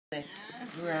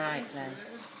This. Right then.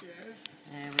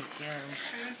 There we go.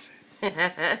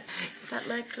 Is that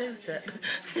my close-up?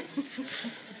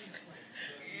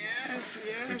 Yes.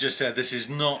 We just said this is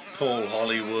not Paul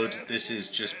Hollywood, this is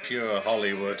just pure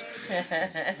Hollywood.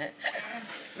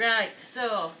 Right,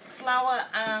 so flour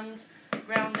and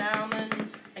ground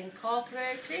almonds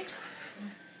incorporated.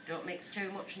 Don't mix too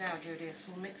much now, Judy, else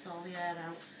we'll mix all the air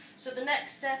out. So the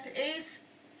next step is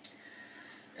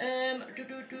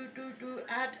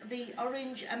add the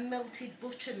orange and melted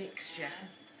butter mixture.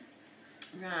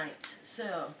 Right, so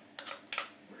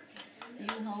are you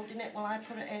holding it while I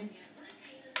put it in?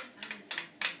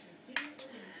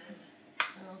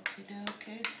 Okie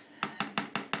dokies.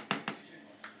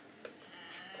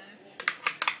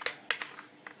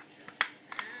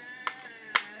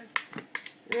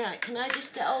 Right, can I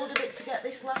just get hold of it to get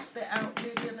this last bit out,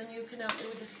 Judy, and then you can help me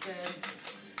with the stir?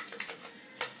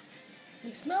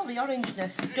 You smell the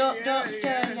orangeness. Don't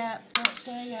stir yet. Don't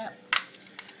stir yet.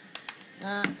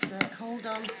 That's it. Hold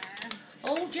on.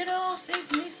 Hold your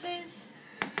horses, missus.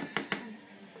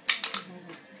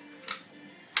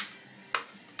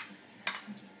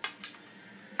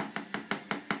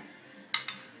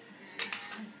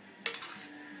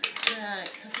 Right,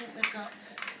 I think we've got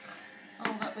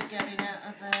all that we're getting out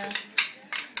of there.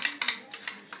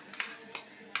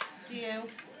 Do you?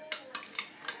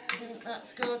 I think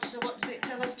that's good. So what does it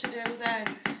tell us to do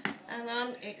then? Hang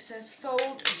on, it says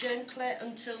fold gently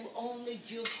until only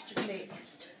just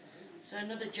mixed. So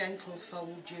another gentle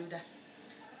fold, Judah.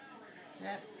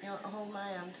 Yep, you want to hold my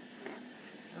hand?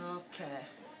 Okay,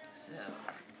 so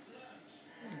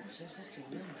this is looking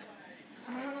yummy.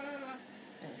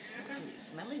 And it's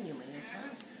smelling yummy as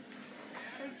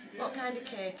well. What kind of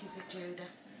cake is it, Judah?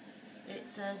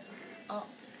 It's an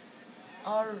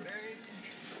orange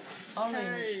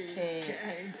cake.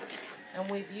 And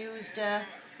we've used a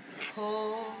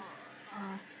whole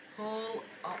orange.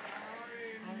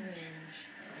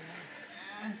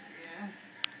 Yes.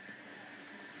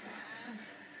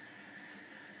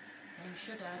 And you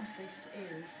should add, this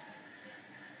is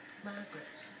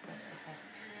Margaret's recipe.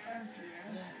 Yes.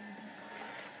 Yes.